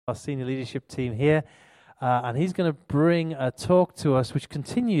our senior leadership team here, and he's going to bring a talk to us which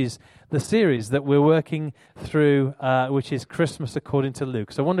continues the series that we're working through, which is Christmas according to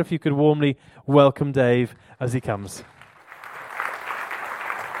Luke. So I wonder if you could warmly welcome Dave as he comes.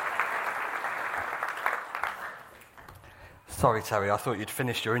 Sorry, Terry, I thought you'd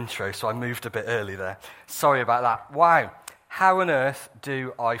finished your intro, so I moved a bit early there. Sorry about that. Wow, how on earth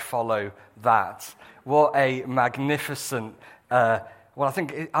do I follow that? What a magnificent,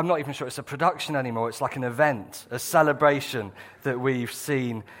 I'm not even sure it's a production anymore. It's like an event, a celebration that we've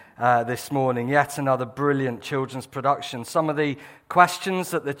seen this morning. Yet another brilliant children's production. Some of the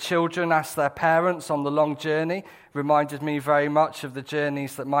questions that the children asked their parents on the long journey reminded me very much of the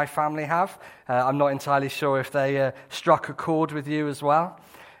journeys that my family have. I'm not entirely sure if they struck a chord with you as well.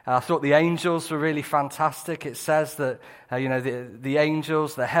 I thought the angels were really fantastic. It says that, the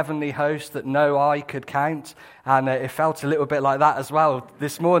angels, the heavenly host that no eye could count. And it felt a little bit like that as well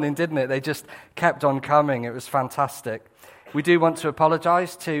this morning, didn't it? They just kept on coming. It was fantastic. We do want to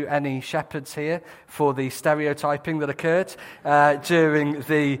apologise to any shepherds here for the stereotyping that occurred during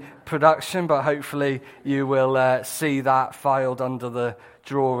the production, but hopefully you will see that filed under the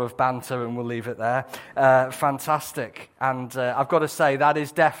drawer of banter, and we'll leave it there. Fantastic. And I've got to say, that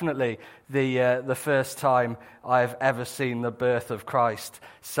is definitely the first time I've ever seen the birth of Christ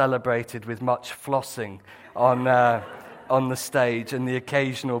celebrated with much flossing on the stage and the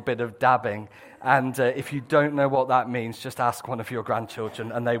occasional bit of dabbing. And if you don't know what that means, just ask one of your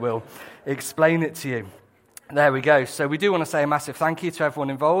grandchildren and they will explain it to you. There we go. So we do want to say a massive thank you to everyone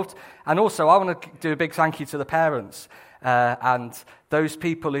involved. And also I want to do a big thank you to the parents and those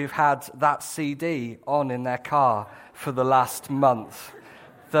people who've had that CD on in their car for the last month.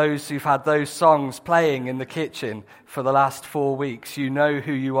 Those who've had those songs playing in the kitchen for the last 4 weeks. You know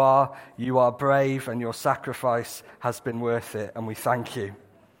who you are brave, and your sacrifice has been worth it, and we thank you.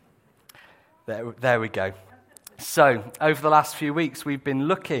 There we go. So, over the last few weeks, we've been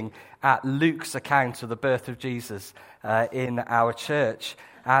looking at Luke's account of the birth of Jesus in our church,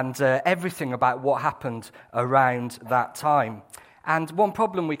 and everything about what happened around that time. And one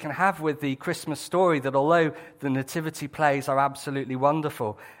problem we can have with the Christmas story, that although the nativity plays are absolutely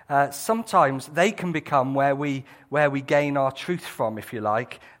wonderful, sometimes they can become where we gain our truth from, if you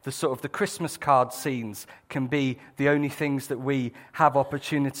like. The Christmas card scenes can be the only things that we have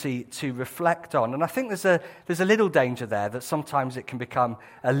opportunity to reflect on. And I think there's a little danger there, that sometimes it can become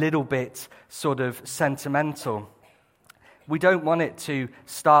a little bit sort of sentimental. We don't want it to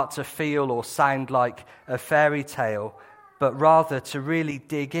start to feel or sound like a fairy tale, but rather to really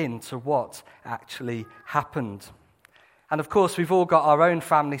dig into what actually happened. And of course, we've all got our own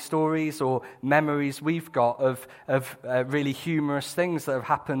family stories or memories we've got of really humorous things that have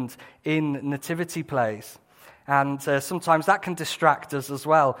happened in nativity plays. And sometimes that can distract us as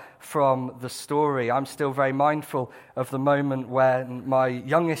well from the story. I'm still very mindful of the moment when my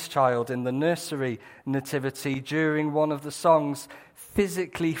youngest child in the nursery nativity, during one of the songs,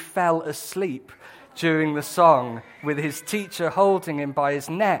 physically fell asleep during the song, with his teacher holding him by his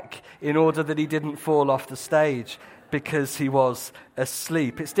neck in order that he didn't fall off the stage because he was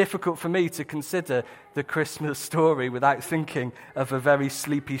asleep. It's difficult for me to consider the Christmas story without thinking of a very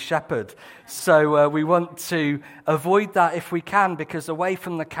sleepy shepherd. So we want to avoid that if we can, because away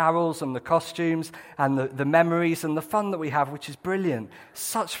from the carols and the costumes and the memories and the fun that we have, which is brilliant,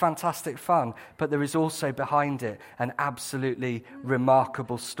 such fantastic fun, but there is also behind it an absolutely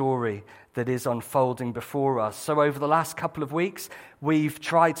remarkable story that is unfolding before us. So over the last couple of weeks, we've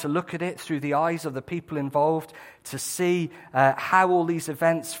tried to look at it through the eyes of the people involved, to see how all these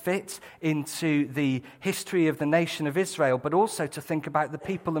events fit into the history of the nation of Israel, but also to think about the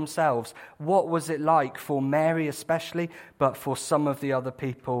people themselves. What was it like for Mary especially, but for some of the other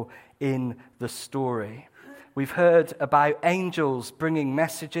people in the story? We've heard about angels bringing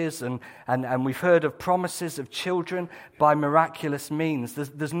messages, and we've heard of promises of children by miraculous means.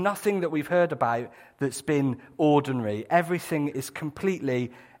 There's nothing that we've heard about that's been ordinary. Everything is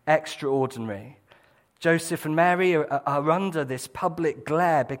completely extraordinary. Joseph and Mary are under this public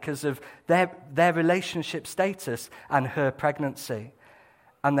glare because of their relationship status and her pregnancy.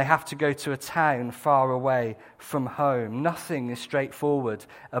 And they have to go to a town far away from home. Nothing is straightforward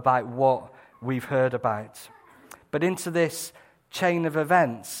about what we've heard about. But into this chain of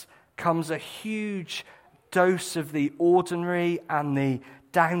events comes a huge dose of the ordinary and the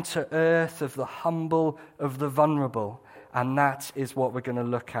down-to-earth, of the humble, of the vulnerable. and that is what we're going to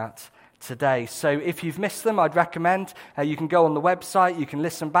look at today. So if you've missed them, I'd recommend you can go on the website, you can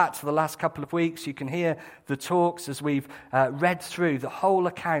listen back to the last couple of weeks, you can hear the talks as we've read through the whole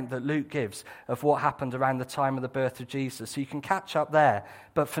account that Luke gives of what happened around the time of the birth of Jesus. So you can catch up there.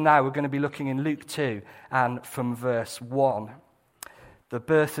 But for now, we're going to be looking in Luke 2 and from verse 1. The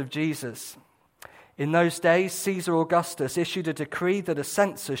birth of Jesus. In those days, Caesar Augustus issued a decree that a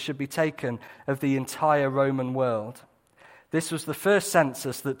census should be taken of the entire Roman world. This was the first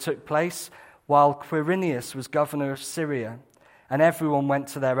census that took place while Quirinius was governor of Syria, and everyone went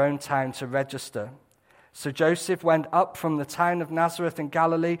to their own town to register. So Joseph went up from the town of Nazareth in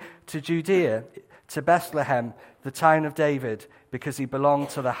Galilee to Judea, to Bethlehem, the town of David, because he belonged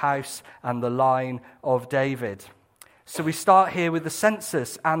to the house and the line of David. So we start here with the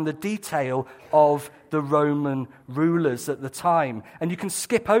census and the detail of the Roman rulers at the time. And you can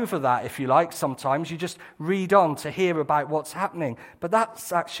skip over that if you like sometimes. You just read on to hear about what's happening. But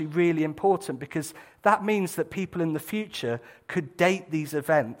that's actually really important because that means that people in the future could date these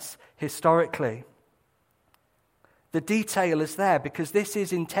events historically. The detail is there because this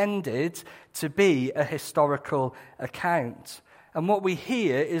is intended to be a historical account. And what we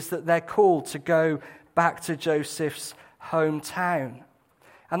hear is that they're called to go back to Joseph's hometown.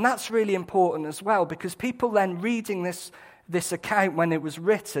 And that's really important as well because people then reading this account when it was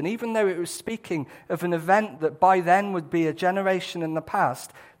written, even though it was speaking of an event that by then would be a generation in the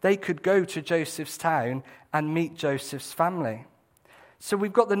past, they could go to Joseph's town and meet Joseph's family. So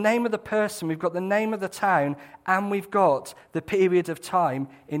we've got the name of the person, we've got the name of the town, and we've got the period of time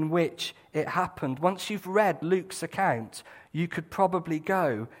in which it happened. Once you've read Luke's account, you could probably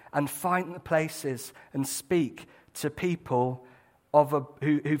go and find the places and speak to people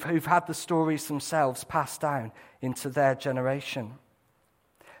who've had the stories themselves passed down into their generation.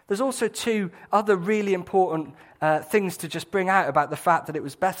 There's also two other really important things to just bring out about the fact that it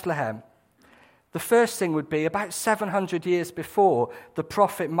was Bethlehem. The first thing would be about 700 years before, the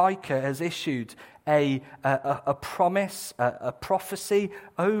prophet Micah has issued a promise, a prophecy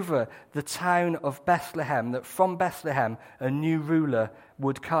over the town of Bethlehem, that from Bethlehem a new ruler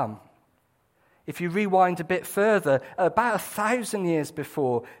would come. If you rewind a bit further, about 1,000 years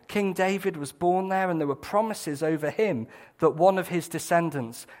before, King David was born there, and there were promises over him that one of his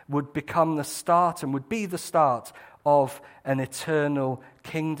descendants would become the start and would be the start of an eternal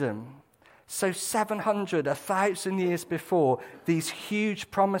kingdom. So 1,000 years before, these huge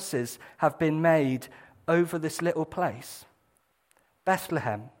promises have been made over this little place.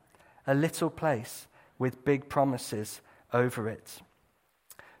 Bethlehem, a little place with big promises over it.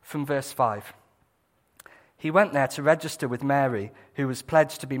 From verse 5. He went there to register with Mary, who was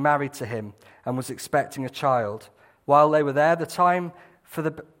pledged to be married to him and was expecting a child. While they were there, the time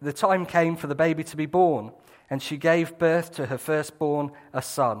came for the baby to be born, and she gave birth to her firstborn, a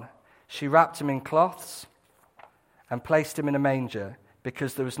son. She wrapped him in cloths and placed him in a manger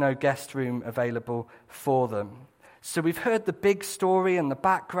because there was no guest room available for them. So we've heard the big story and the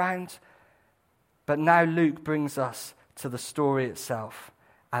background, but now Luke brings us to the story itself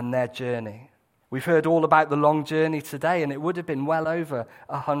and their journey. We've heard all about the long journey today, and it would have been well over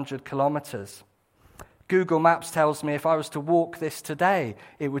 100 kilometers. Google Maps tells me if I was to walk this today,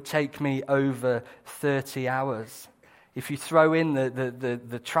 it would take me over 30 hours. If you throw in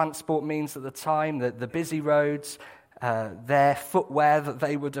the transport means at the time, the busy roads, their footwear that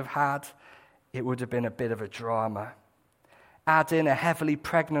they would have had, it would have been a bit of a drama. Add in a heavily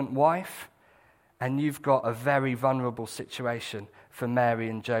pregnant wife, and you've got a very vulnerable situation for Mary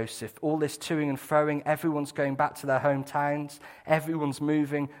and Joseph. All this toing and froing, everyone's going back to their hometowns, everyone's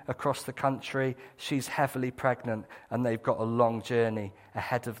moving across the country. She's heavily pregnant, and they've got a long journey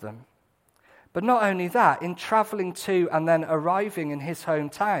ahead of them. But not only that, in traveling to and then arriving in his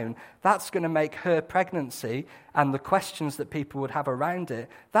hometown, that's going to make her pregnancy and the questions that people would have around it,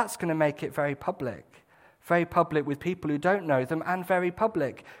 that's going to make it very public. Very public with people who don't know them, and very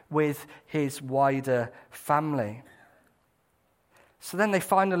public with his wider family. So then they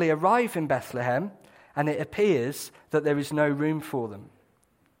finally arrive in Bethlehem, and it appears that there is no room for them.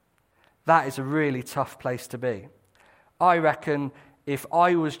 That is a really tough place to be. I reckon if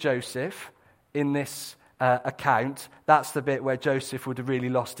I was Joseph in this account, that's the bit where Joseph would have really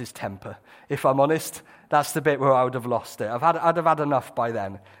lost his temper. If I'm honest, that's the bit where I would have lost it. I'd have had enough by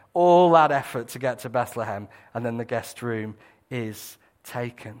then. All that effort to get to Bethlehem, and then the guest room is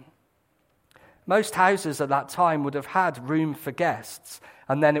taken. Most houses at that time would have had room for guests,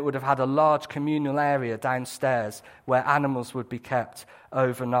 and then it would have had a large communal area downstairs where animals would be kept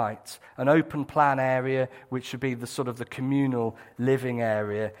overnight. An open plan area, which would be the sort of the communal living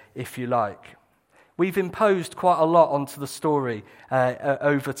area, if you like. We've imposed quite a lot onto the story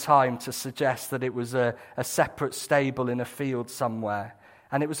over time to suggest that it was a separate stable in a field somewhere.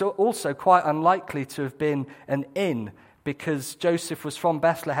 And it was also quite unlikely to have been an inn, because Joseph was from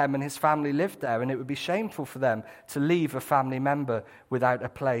Bethlehem and his family lived there, and it would be shameful for them to leave a family member without a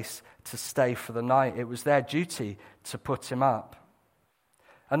place to stay for the night. It was their duty to put him up.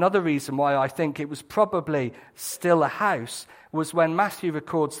 Another reason why I think it was probably still a house was when Matthew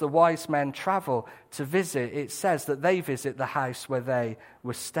records the wise men travel to visit, it says that they visit the house where they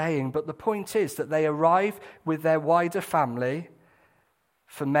were staying. But the point is that they arrive with their wider family.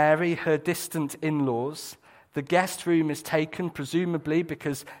 For Mary, her distant in-laws, the guest room is taken, presumably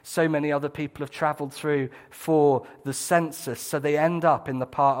because so many other people have travelled through for the census, so they end up in the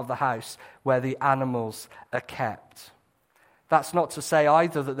part of the house where the animals are kept. That's not to say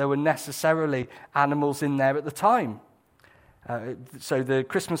either that there were necessarily animals in there at the time. So the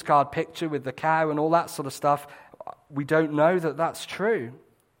Christmas card picture with the cow and all that sort of stuff, we don't know that that's true.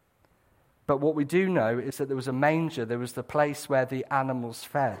 But what we do know is that there was a manger, there was the place where the animals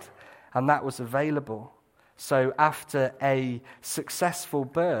fed, and that was available. So after a successful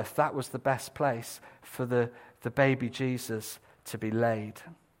birth, that was the best place for the baby Jesus to be laid.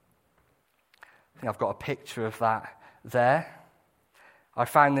 I think I've got a picture of that there. I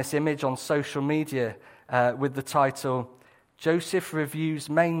found this image on social media with the title, "Joseph Reviews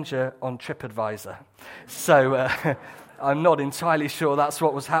Manger on TripAdvisor." So I'm not entirely sure that's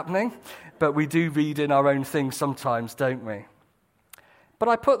what was happening, but we do read in our own things sometimes, don't we? But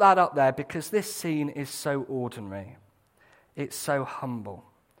I put that up there because this scene is so ordinary. It's so humble.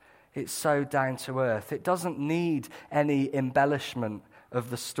 It's so down to earth. It doesn't need any embellishment of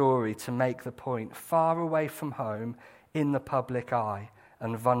the story to make the point. Far away from home, in the public eye,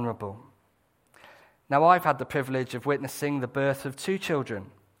 and vulnerable. Now, I've had the privilege of witnessing the birth of 2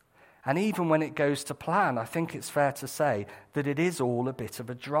 children. And even when it goes to plan, I think it's fair to say that it is all a bit of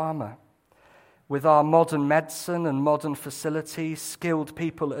a drama. With our modern medicine and modern facilities, skilled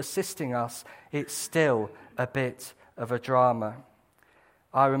people assisting us, it's still a bit of a drama.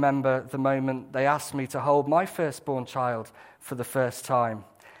 I remember the moment they asked me to hold my firstborn child for the first time.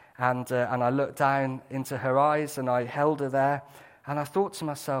 And I looked down into her eyes and I held her there. And I thought to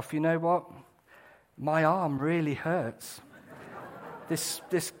myself, you know what? My arm really hurts.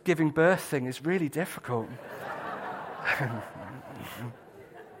 This giving birth thing is really difficult.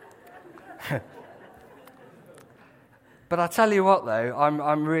 But I tell you what, though,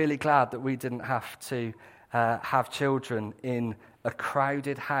 I'm really glad that we didn't have to have children in a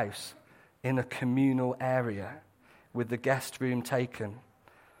crowded house, in a communal area, with the guest room taken,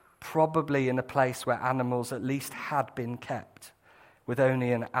 probably in a place where animals at least had been kept, with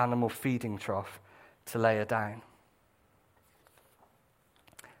only an animal feeding trough to lay her down.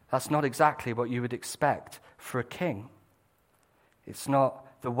 That's not exactly what you would expect for a king. It's not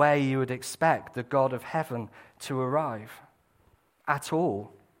the way you would expect the God of heaven to arrive at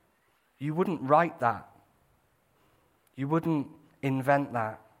all. You wouldn't write that. You wouldn't invent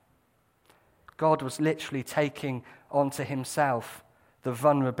that. God was literally taking onto himself the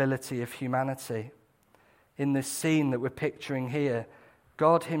vulnerability of humanity. In this scene that we're picturing here,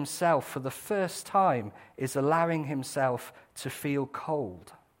 God himself, for the first time, is allowing himself to feel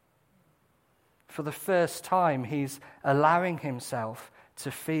cold. For the first time, he's allowing himself to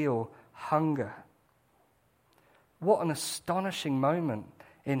feel hunger. What an astonishing moment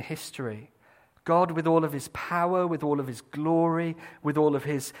in history. God, with all of his power, with all of his glory, with all of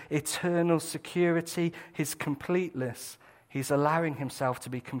his eternal security, his completeness, he's allowing himself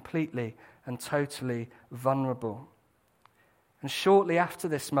to be completely and totally vulnerable. And shortly after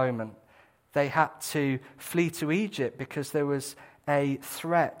this moment, they had to flee to Egypt because there was a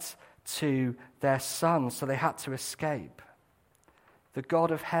threat to their son, so they had to escape. The God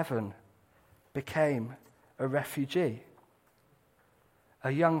of heaven became a refugee,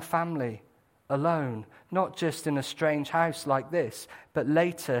 a young family alone, not just in a strange house like this, but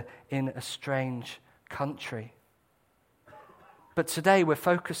later in a strange country. But today we're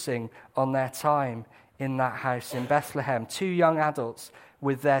focusing on their time in that house in Bethlehem. 2 young adults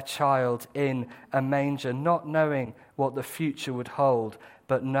with their child in a manger, not knowing what the future would hold,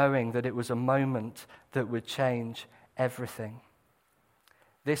 but knowing that it was a moment that would change everything.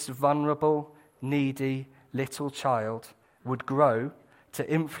 This vulnerable, needy little child would grow to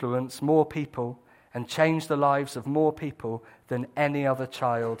influence more people and change the lives of more people than any other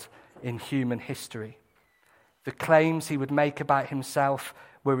child in human history. The claims he would make about himself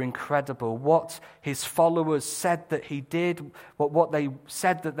were incredible. What his followers said that he did, what they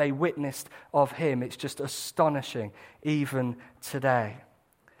said that they witnessed of him, it's just astonishing even today.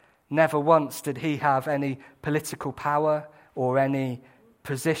 Never once did he have any political power or any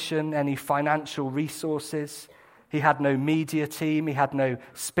position, any financial resources. He had no media team. He had no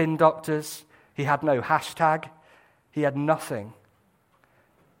spin doctors. He had no hashtag. He had nothing.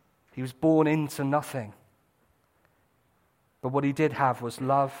 He was born into nothing. But what he did have was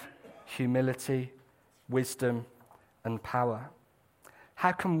love, humility, wisdom, and power.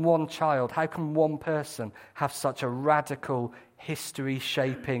 How can one child, how can one person have such a radical,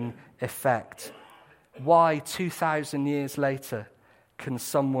 history-shaping effect? Why, 2,000 years later, can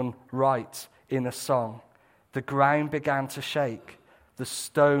someone write in a song, "The ground began to shake, the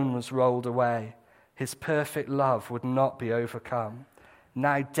stone was rolled away, his perfect love would not be overcome.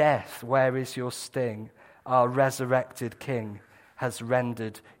 Now death, where is your sting? Our resurrected King has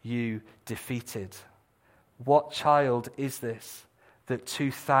rendered you defeated." What child is this that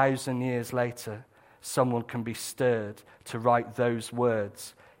 2,000 years later someone can be stirred to write those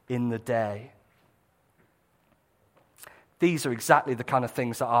words in the day? These are exactly the kind of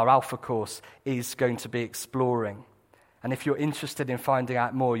things that our Alpha course is going to be exploring. And if you're interested in finding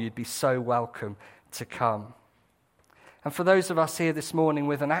out more, you'd be so welcome to come. And for those of us here this morning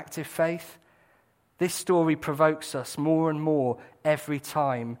with an active faith, this story provokes us more and more every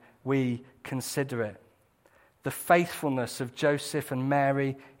time we consider it. The faithfulness of Joseph and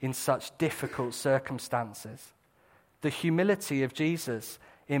Mary in such difficult circumstances. The humility of Jesus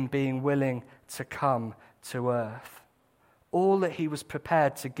in being willing to come to earth. All that he was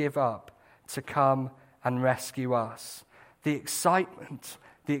prepared to give up to come and rescue us. The excitement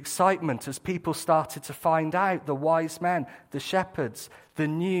as people started to find out, the wise men, the shepherds, the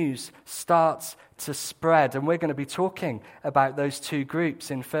news starts to spread. And we're going to be talking about those two groups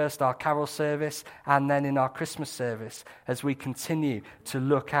in first our carol service and then in our Christmas service as we continue to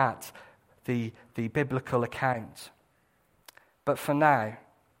look at the biblical account. But for now,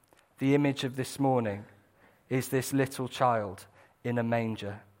 the image of this morning is this little child in a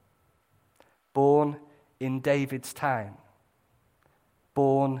manger, born in David's town,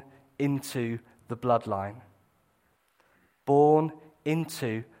 born into the bloodline, born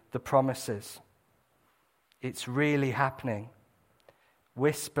into the promises. It's really happening.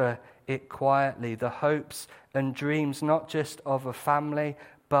 Whisper it quietly, the hopes and dreams not just of a family,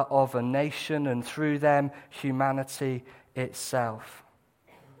 but of a nation, and through them, humanity itself.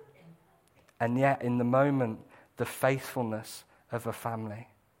 And yet, in the moment, the faithfulness of a family.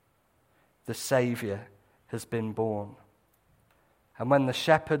 The Saviour has been born. And when the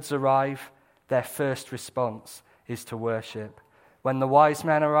shepherds arrive, their first response is to worship. When the wise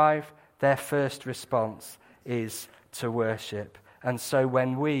men arrive, their first response is to worship. And so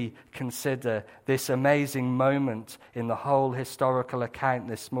when we consider this amazing moment in the whole historical account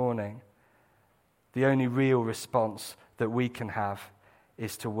this morning, the only real response that we can have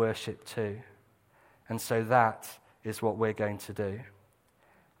is to worship too. And so that is what we're going to do.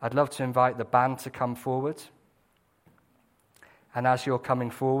 I'd love to invite the band to come forward. And as you're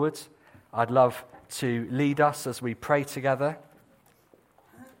coming forward, I'd love to lead us as we pray together.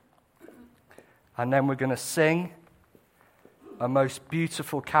 And then we're going to sing a most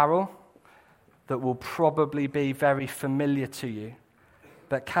beautiful carol that will probably be very familiar to you.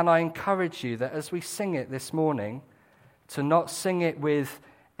 But can I encourage you that as we sing it this morning, to not sing it with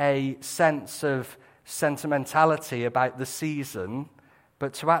a sense of sentimentality about the season,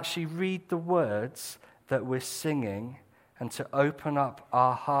 but to actually read the words that we're singing and to open up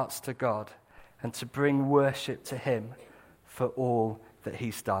our hearts to God and to bring worship to him for all that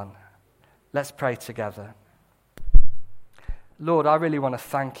he's done. Let's pray together. Lord, I really want to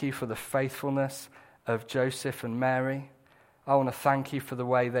thank you for the faithfulness of Joseph and Mary. I want to thank you for the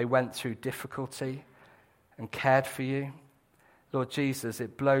way they went through difficulty and cared for you. Lord Jesus,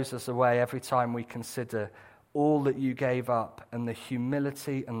 it blows us away every time we consider all that you gave up and the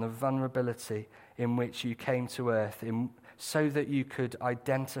humility and the vulnerability in which you came to earth so that you could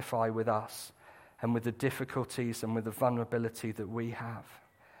identify with us and with the difficulties and with the vulnerability that we have.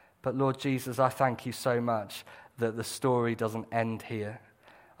 But Lord Jesus, I thank you so much that the story doesn't end here.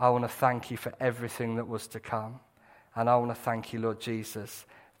 I want to thank you for everything that was to come. And I want to thank you, Lord Jesus,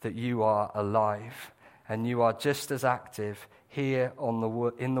 that you are alive and you are just as active here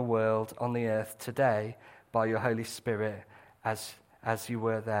in the world, on the earth today, by your Holy Spirit as you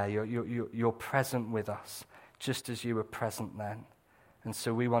were there. You're present with us, just as you were present then. And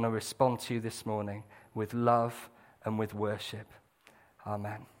so we want to respond to you this morning with love and with worship.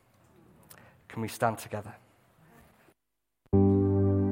 Amen. Can we stand together?